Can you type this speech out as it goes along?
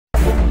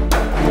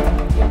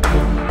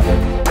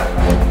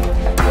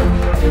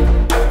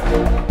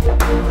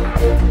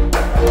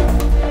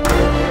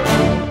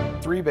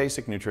3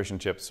 basic nutrition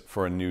tips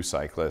for a new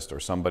cyclist or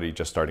somebody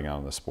just starting out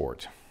in the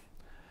sport.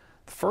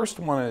 The first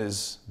one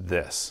is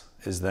this,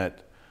 is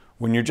that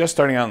when you're just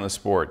starting out in the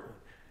sport,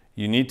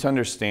 you need to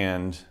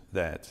understand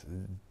that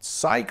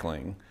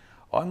cycling,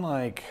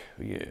 unlike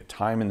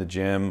time in the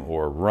gym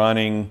or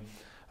running,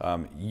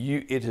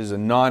 it is a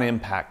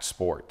non-impact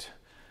sport,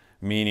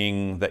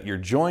 meaning that your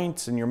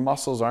joints and your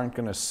muscles aren't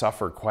going to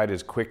suffer quite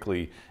as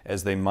quickly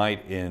as they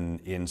might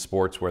in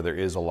sports where there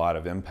is a lot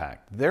of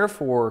impact.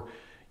 Therefore,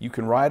 you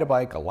can ride a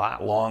bike a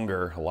lot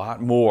longer, a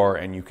lot more,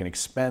 and you can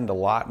expend a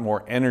lot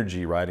more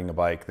energy riding a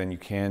bike than you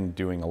can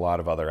doing a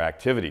lot of other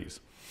activities.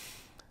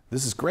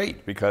 This is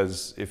great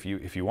because if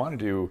you want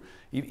to do,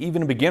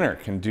 even a beginner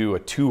can do a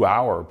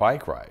 2-hour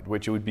bike ride,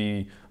 which it would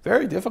be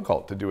very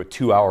difficult to do a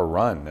 2-hour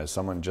run as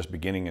someone just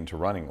beginning into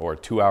running, or a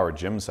 2-hour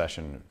gym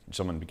session,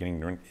 someone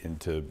beginning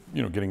into,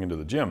 getting into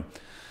the gym.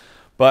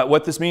 But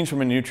what this means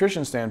from a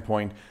nutrition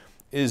standpoint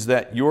is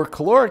that your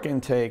caloric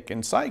intake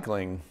in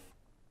cycling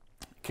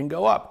can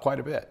go up quite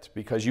a bit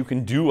because you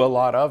can do a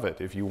lot of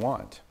it if you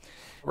want.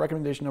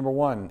 Recommendation number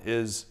 1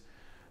 is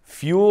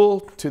fuel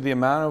to the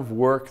amount of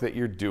work that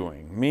you're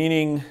doing,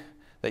 meaning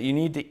that you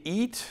need to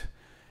eat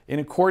in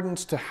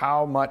accordance to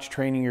how much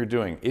training you're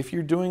doing. If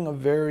you're doing a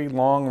very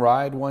long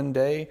ride one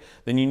day,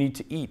 then you need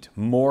to eat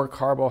more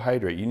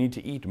carbohydrate. You need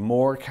to eat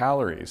more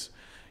calories.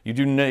 You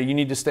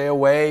need to stay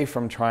away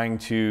from trying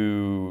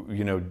to,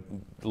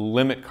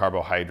 limit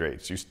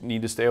carbohydrates. You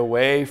need to stay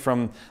away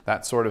from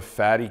that sort of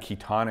fatty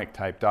ketonic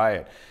type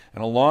diet.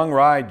 And a long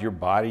ride, your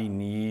body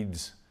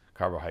needs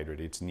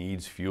carbohydrate. It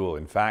needs fuel.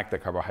 In fact, the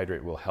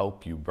carbohydrate will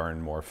help you burn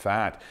more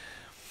fat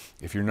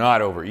if you're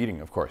not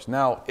overeating, of course.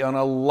 Now, on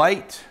a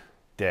light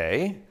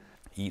day,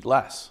 eat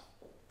less.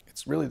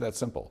 It's really that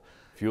simple.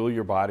 Fuel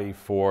your body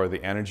for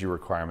the energy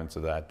requirements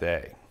of that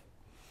day.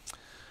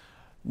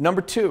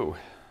 Number 2,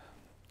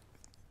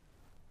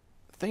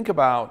 think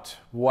about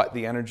what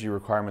the energy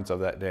requirements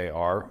of that day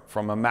are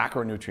from a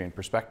macronutrient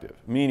perspective,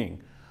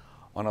 meaning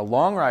on a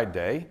long ride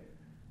day,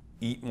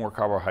 eat more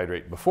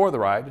carbohydrate before the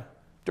ride,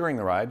 during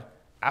the ride,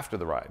 after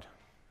the ride.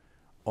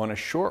 On a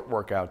short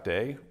workout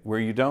day where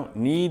you don't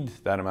need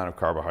that amount of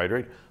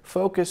carbohydrate,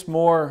 focus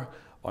more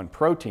on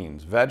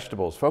proteins,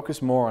 vegetables,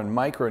 focus more on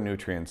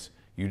micronutrients.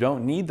 You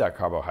don't need that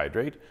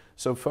carbohydrate,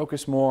 so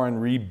focus more on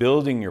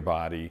rebuilding your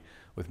body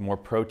with more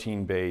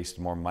protein-based,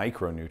 more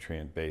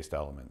micronutrient-based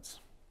elements.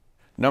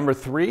 Number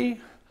 3,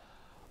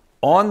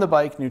 on the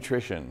bike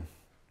nutrition,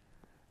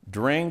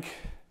 drink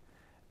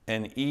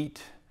and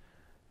eat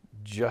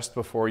just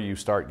before you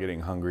start getting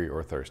hungry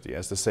or thirsty.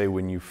 As to say,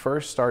 when you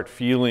first start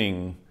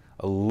feeling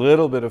a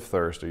little bit of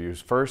thirst or you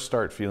first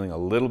start feeling a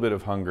little bit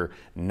of hunger,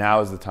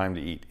 now is the time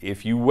to eat.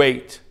 If you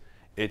wait,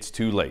 it's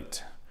too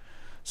late.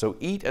 So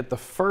eat at the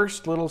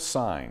first little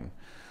sign.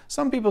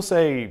 Some people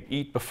say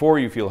eat before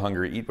you feel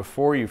hungry, eat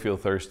before you feel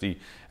thirsty,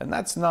 and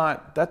that's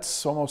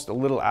almost a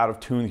little out of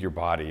tune with your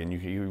body, and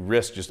you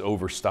risk just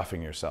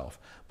overstuffing yourself.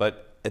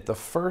 But at the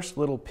first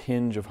little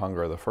pinch of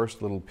hunger, or the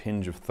first little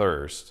pinch of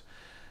thirst,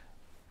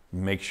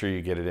 make sure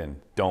you get it in.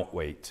 Don't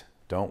wait.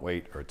 Don't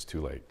wait or it's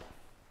too late.